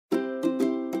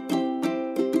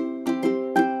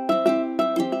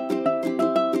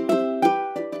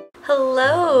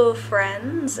Hello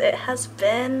friends, it has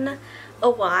been a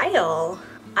while.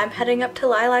 I'm heading up to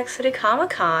Lilac City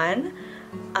Comicon,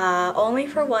 only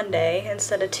for one day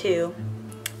instead of two,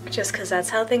 just because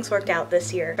that's how things worked out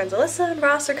this year. Friends Alyssa and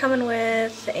Ross are coming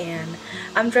with, and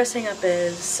I'm dressing up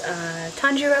as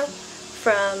Tanjiro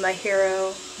from My Hero,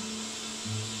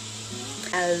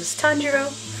 as Tanjiro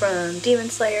from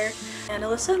Demon Slayer, and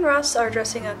Alyssa and Ross are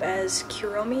dressing up as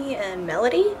Kuromi and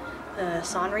Melody,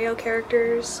 Sanrio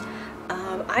characters.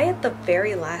 I at the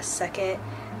very last second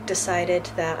decided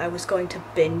that I was going to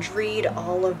binge read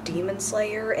all of Demon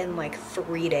Slayer in like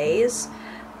 3 days,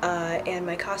 and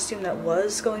my costume that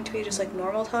was going to be just like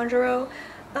normal Tanjiro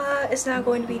is now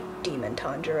going to be Demon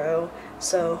Tanjiro,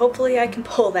 so hopefully I can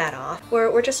pull that off.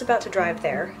 We're just about to drive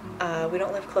there. We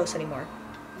don't live close anymore,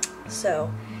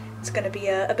 so it's gonna be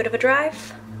a bit of a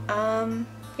drive.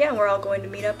 Yeah, we're all going to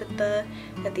meet up at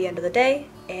the end of the day,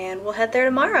 and we'll head there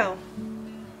tomorrow.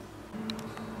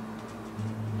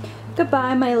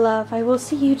 Goodbye, my love. I will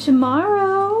see you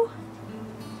tomorrow.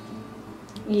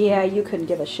 Yeah, you couldn't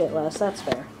give a shit less. That's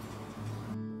fair.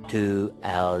 2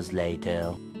 hours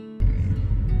later.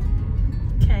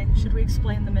 Okay, should we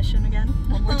explain the mission again?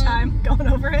 One more time, going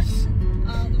over it?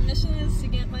 The mission is to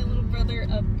get my little brother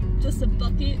just a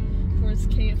bucket for his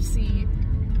KFC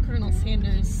Colonel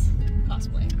Sanders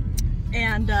cosplay.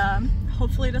 And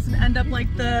hopefully it doesn't end up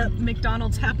like the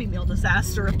McDonald's Happy Meal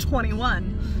disaster of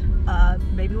 21.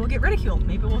 Maybe we'll get ridiculed,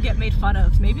 maybe we'll get made fun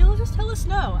of, maybe they'll just tell us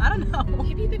no, I don't know.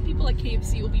 Maybe the people at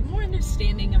KFC will be more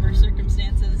understanding of our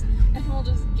circumstances and will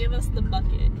just give us the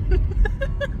bucket.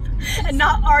 And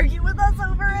not argue with us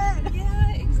over it.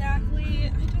 Yeah,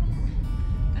 exactly.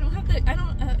 I don't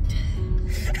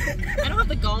have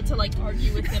the gall to like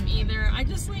argue with them either.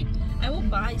 I will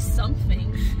buy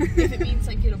something if it means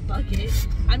I get a bucket.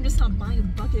 I'm just not buying a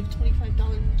bucket of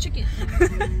 $25 chicken.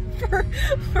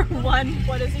 for one,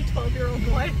 what is he, 12-year-old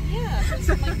boy? Yeah, it's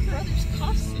my brother's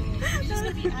costume. He's just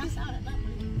gonna be ass out at that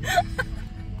point.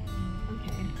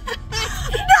 Okay.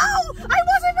 No! I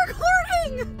wasn't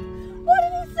recording! What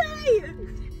did he say?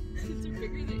 Tits are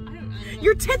bigger than, I don't know.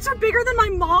 Your tits are bigger than my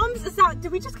mom's? Is that,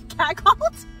 did we just get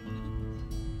catcalled?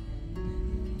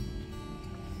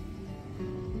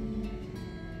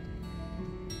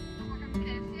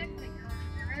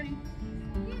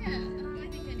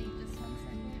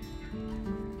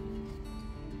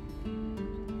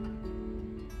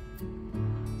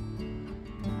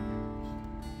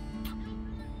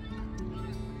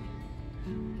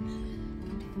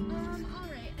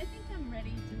 Alright, I think I'm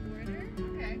ready to order.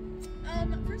 Okay.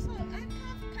 First of all, I have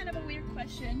kind of a weird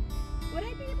question. Would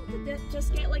I be able to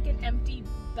just get like an empty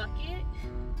bucket?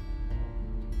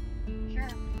 Sure.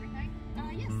 Everything?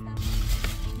 Yes, that's...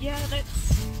 Yeah, that's...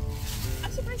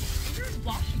 I'm surprised you're in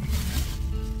Washington,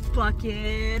 right?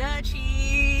 Bucket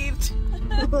achieved.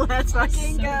 Let's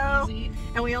fucking so go. Easy.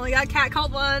 And we only got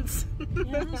catcalled once.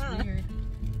 Yeah, that's weird.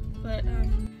 But,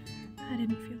 I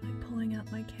didn't feel like pulling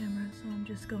out my camera, so I'm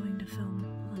just going to film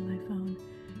on my phone.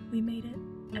 We made it.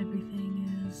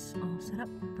 Everything is all set up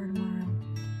for tomorrow.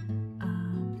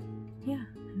 Yeah,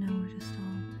 and now we're just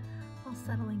all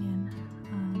settling in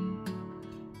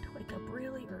to wake up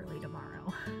really early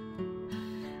tomorrow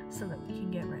so that we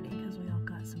can get ready, because we all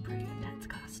got some pretty intense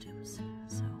costumes.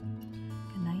 So,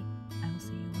 good night. I will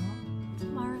see you all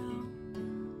tomorrow.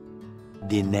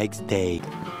 The next day.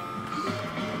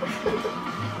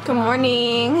 Good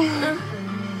morning.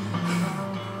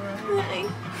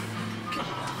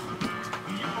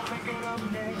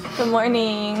 Good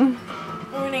morning.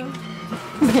 morning.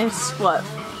 It's what,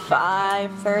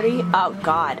 5:30? Oh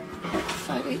God.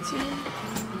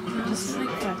 5:18. It's like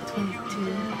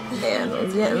 5:22. And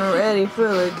we're getting ready for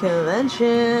the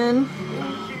convention.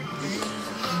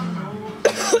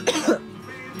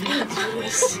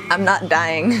 I'm not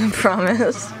dying, I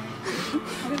promise.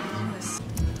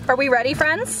 Are we ready,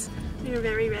 friends? You're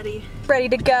very ready. Ready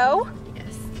to go?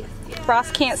 Yes.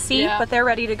 Ross can't see, Yeah. but they're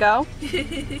ready to go.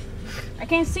 I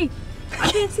can't see. I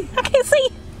can't see. I can't see.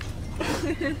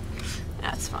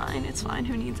 That's fine. It's fine.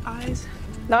 Who needs eyes?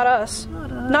 Not us.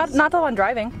 Not us. Not the one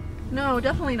driving. No,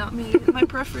 definitely not me. My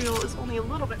peripheral is only a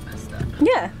little bit messed up.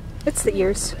 Yeah, it's the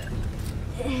ears.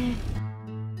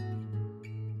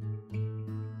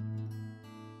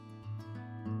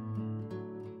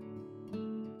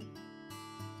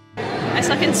 I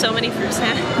suck in so many fruits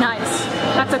now. Nice.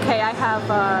 That's okay. I have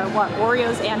what,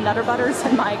 Oreos and Nutter Butters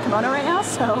in my kimono right now,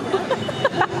 so.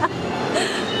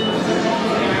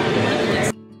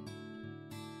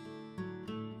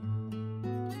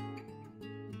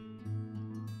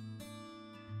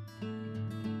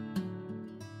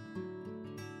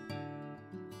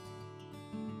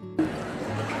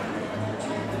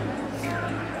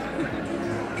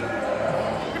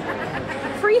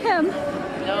 him.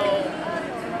 No.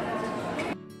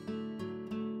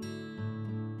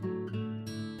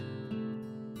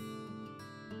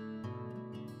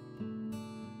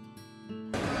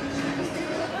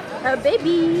 A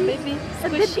baby. Baby.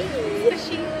 Squishy.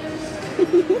 Squishy.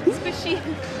 Squishy.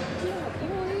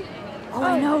 Oh,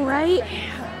 I know, right?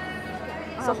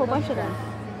 It's a whole bunch of them.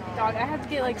 Dog, I have to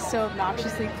get like so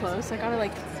obnoxiously close. I gotta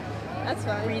like that's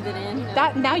fine. Breathe it in.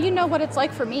 That now you know what it's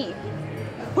like for me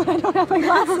when I don't have my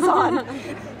glasses on.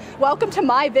 Welcome to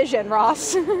my vision,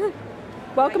 Ross.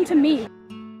 Welcome to me.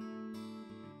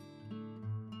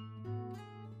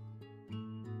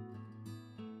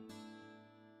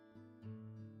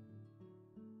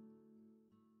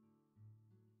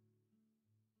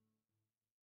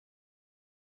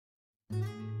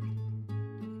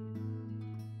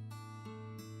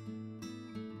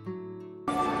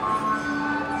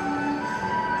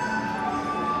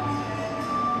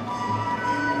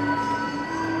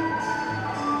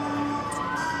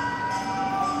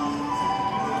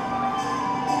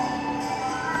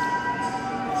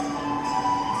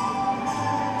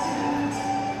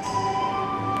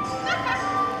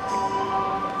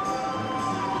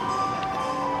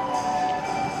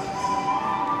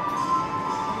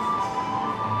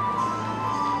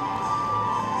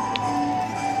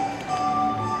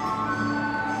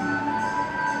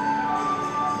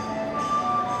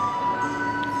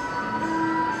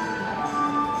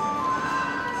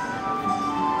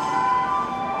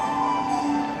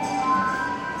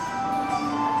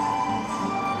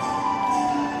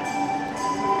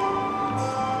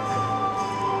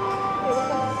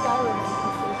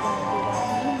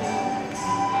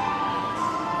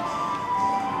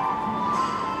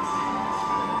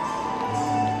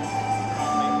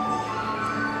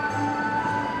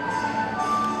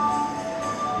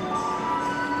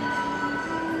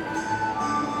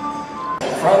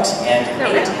 Front and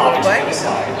 8 on the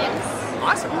side.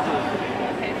 Awesome.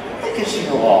 Look at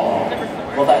you all.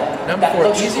 Well, Number that 4,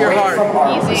 looks easy or great hard? from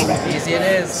our Easy. perspective. Easy it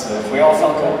is. So if we all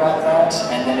felt good about that,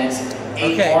 and then it's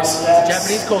 8 Okay, more it's a steps.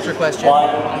 Japanese culture question.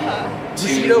 1, 2,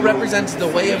 Bushido represents the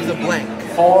way of the blank.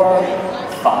 4,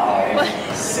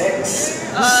 5, 6,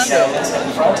 7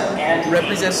 in front and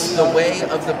Represents the way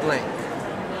of the blank.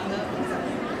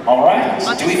 All right.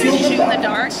 I'll Do we just feel shoot good in the about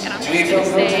dark, it? and I'm Do we just feel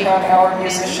gonna good stay about how our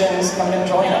musicians come and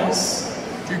join us?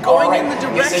 You're going All in right, the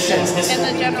direction. Musicians, this In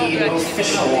the will general be the direction,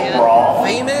 official yeah. brawl.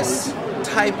 Famous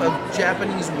type of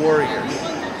Japanese warrior.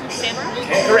 samurai.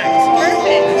 Correct.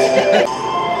 Perfect.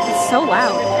 It's so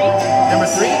loud. Number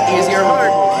 3, easy or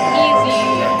hard?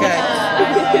 Easy. Okay.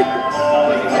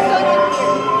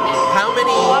 How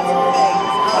many?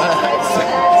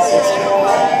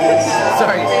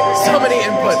 Sorry, so many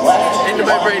inputs into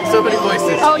my brain, so many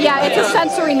voices. Oh yeah, it's a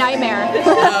sensory nightmare.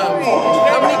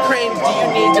 How many cranes do you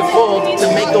need to fold to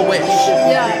make a wish?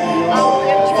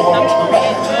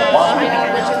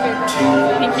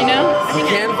 Think you know? You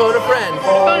can vote a friend.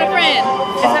 Phone a friend.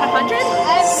 Is that 100?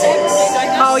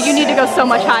 Oh, you need to go so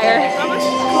much higher. How much?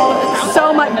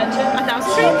 So much. 1,000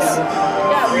 cranes?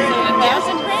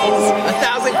 1,000 cranes?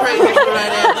 1,000 cranes is the right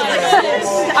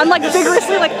answer. I'm like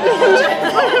vigorously like.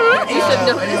 You should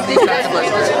know this.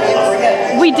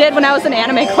 We did when I was in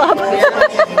anime club. 9.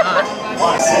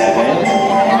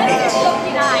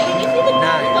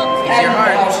 Easy or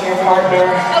hard?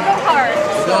 I'll go hard.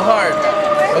 Go hard.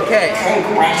 Okay.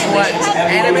 What?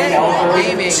 Anime,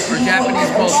 gaming, or Japanese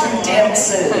culture? You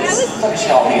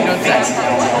don't say.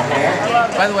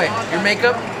 By the way, your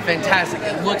makeup, fantastic.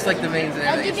 It looks like the veins in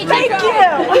anime. It's really Thank good.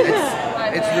 you.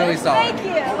 It's really solid. Did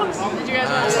you guys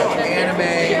watch it?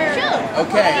 Anime.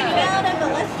 Okay.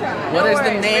 What is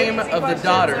the name of the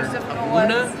daughter of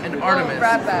Luna and Artemis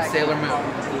in Sailor Moon?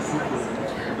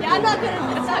 Yeah, I'm not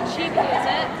gonna. It's not cheap, is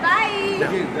it? Bye. No.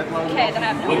 Okay, then I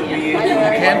have no idea. You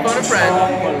can phone a friend.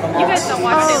 You guys don't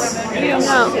watch Sailor Moon, do you?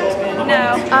 No.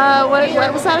 No.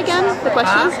 What was that again? The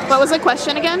question? Huh? What was the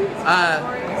question again?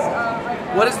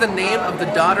 What is the name of the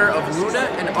daughter of Luna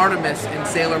and Artemis in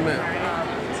Sailor Moon?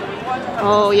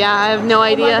 Oh yeah, I have no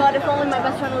idea. if only my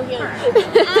best friend was here.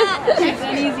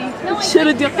 Should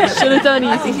have done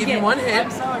I easy. can give you one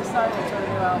hint.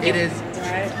 It is.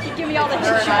 Give me all the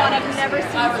hints you want. I've never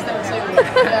seen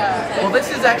Well, this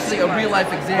is actually a real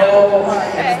life example.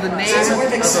 It is the name of a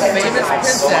famous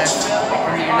princess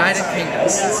from the United Kingdom.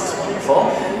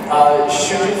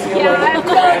 Should you feel like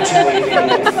graduating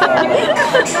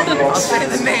from I'll say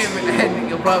the name and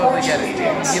you'll probably get it.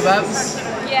 Give up?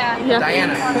 Yeah. Yeah.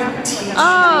 Diana.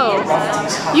 Oh,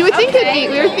 you would think it'd be.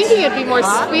 We were thinking it'd be more.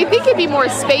 We think it'd be more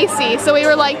spacey, so we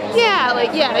were like, yeah,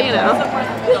 you know.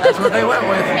 That's what they went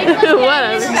with.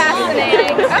 Whatever.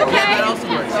 Fascinating. Yeah, Okay. that also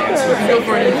works. Yeah. So we can go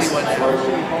for an easy one now.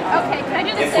 Okay, can I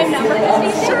do the same number this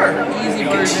evening? Sure. Easy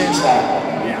version.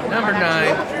 Number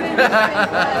 9.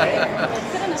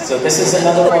 So this is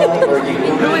another one where you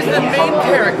Who is the main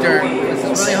character? This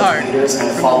is really hard.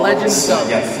 From the Legend of Zelda.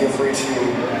 Yeah, feel free to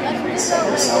set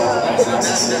yourself as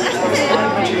necessary.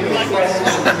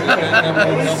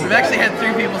 We've actually had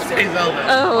 3 people say Zelda.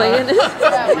 Oh my goodness.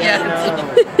 Yeah.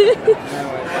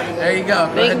 There you go.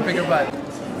 Go ahead and pick a button.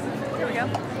 Here we go.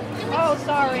 Oh,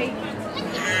 sorry.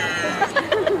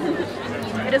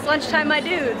 It is lunchtime, my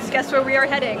dudes. Guess where we are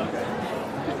heading?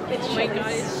 It's Oh my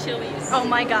god, it's Chili's. Oh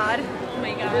my god. Oh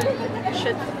my god.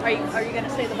 Are you gonna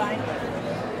say the line?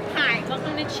 Hi,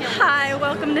 welcome to Chili's. Hi,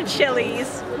 welcome to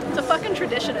Chili's. It's a fucking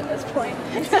tradition at this point.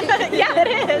 Yeah, it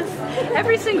is.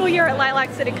 Every single year at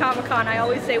Lilac City Comicon, I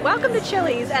always say, welcome to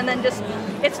Chili's, and then just,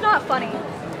 it's not funny.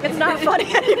 It's not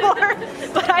funny anymore,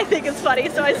 but I think it's funny,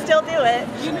 so I still do it.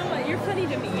 You know what? You're funny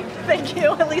to me. Thank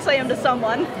you. At least I am to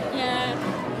someone. Yeah,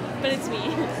 but it's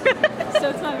me. So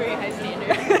it's not very high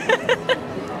standard.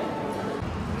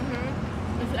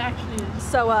 It's actually.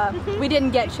 So, we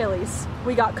didn't get Chili's.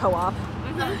 We got Co-op.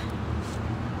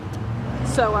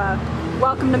 So,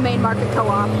 welcome to Main Market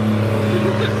Co-op.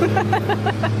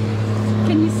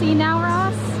 Can you see now,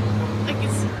 Ross?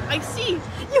 I see.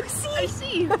 You see? I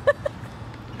see.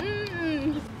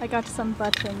 I got some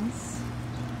buttons.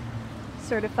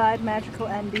 Certified Magical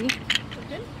Envy.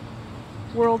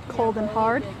 World Cold and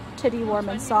Hard. Titty Warm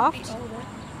and Soft.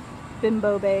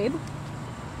 Bimbo Babe.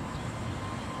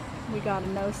 We got a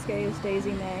No Scathes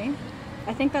Daisy May.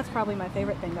 I think that's probably my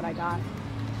favorite thing that I got.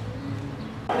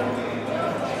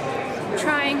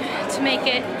 Trying to make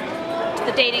it to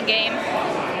the dating game.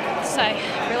 So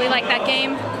I really like that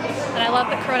game. And I love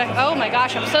that Kuroneko. Oh my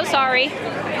gosh, I'm so sorry.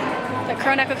 That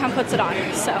Kuroneko puts it on.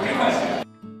 So.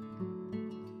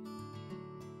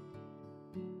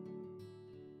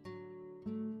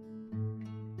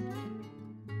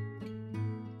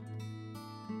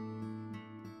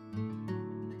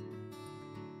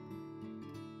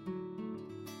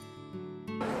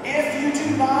 If you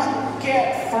do not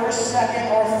get first, second,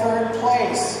 or third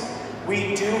place,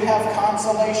 we do have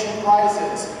consolation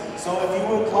prizes. So if you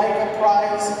would like a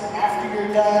prize after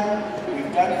you're done,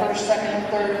 we've done first, second, and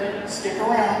third, stick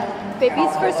around.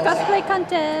 Baby's first cosplay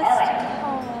contest. All right.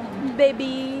 Oh,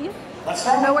 baby. Let's I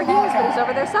start don't know where with he is, but he's Comicon.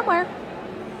 over there somewhere.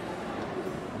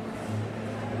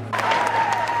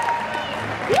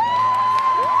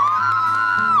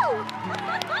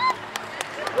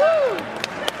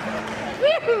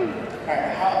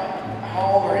 Alright, how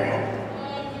old are you?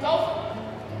 12.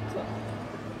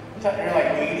 You're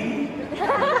like 80?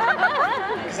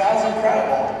 Because that was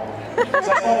incredible. Because I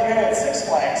thought you at Six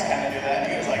Flags kind of do that,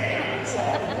 and he was like 80. So.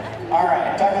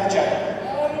 Alright, talk to the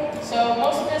judge. So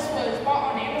most of this was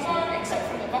bought on Amazon, except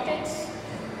for the buckets.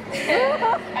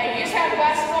 I used to have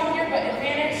glasses on here, but it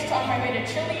vanished on my way to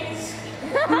Chili's.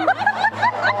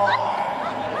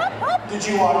 Did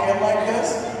you walk in like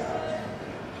this?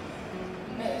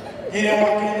 You didn't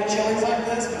walk into Chili's like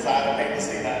this? Because I would hate to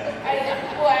see that. I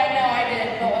know I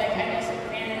did, but like I guess it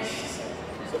vanished.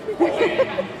 So.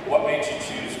 What made you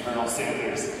choose Colonel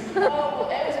Sanders? Oh,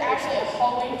 it was actually a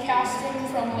Halloween costume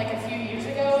from like a few years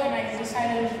ago, and I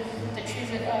decided to choose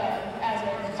it as a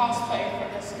cosplay for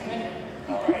this convention.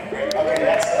 Alright, great. Okay,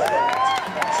 that's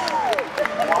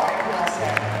why Colonel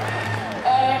Sanders?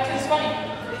 Because it's funny.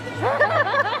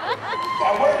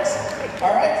 That works.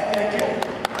 Alright, thank you.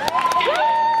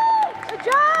 Good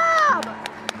job!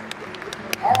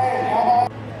 Alright, how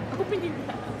about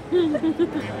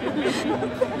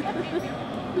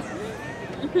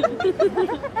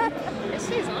It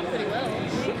stays on pretty well.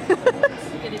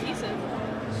 Good adhesive.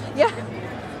 Yeah.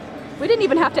 We didn't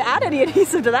even have to add any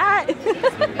adhesive to that.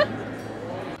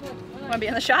 Want to be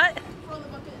in the shot?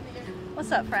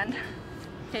 What's up, friend?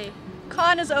 Hey.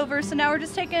 Con is over, so now we're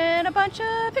just taking a bunch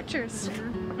of pictures.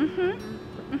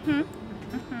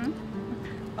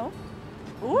 Oh.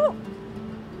 Ooh.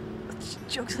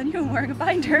 Joke's on you, I'm wearing a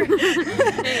binder.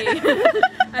 Hey.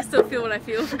 I still feel what I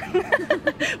feel.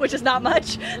 Which is not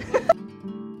much.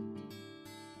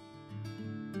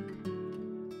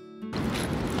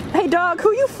 Hey dog,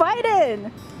 who you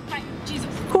fighting? Hi,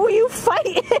 Jesus. Who you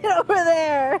fighting over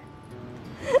there?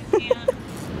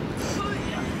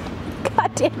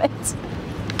 God damn it.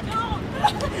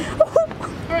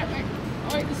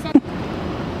 Alright, stop.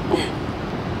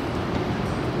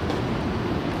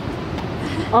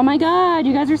 Oh my god,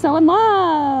 you guys are so in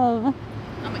love.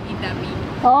 I'm gonna eat that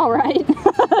meat. All right.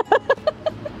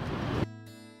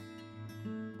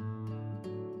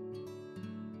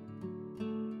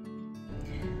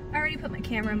 I already put my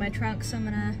camera in my trunk, so I'm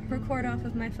gonna record off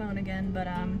of my phone again, but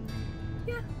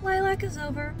yeah, Lilac is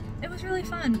over. It was really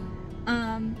fun.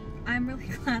 I'm really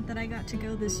glad that I got to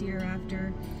go this year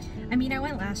after, I mean, I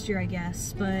went last year, I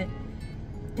guess, but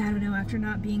I don't know, after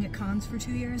not being at cons for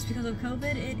 2 years because of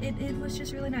COVID, it was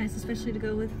just really nice, especially to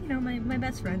go with, you know, my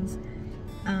best friends,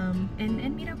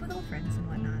 and meet up with old friends and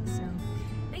whatnot. So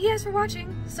thank you guys for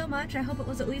watching so much. I hope it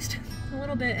was at least a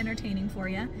little bit entertaining for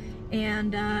you,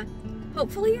 and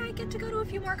hopefully I get to go to a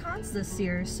few more cons this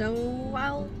year, so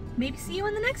I'll maybe see you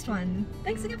in the next one.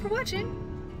 Thanks again for watching.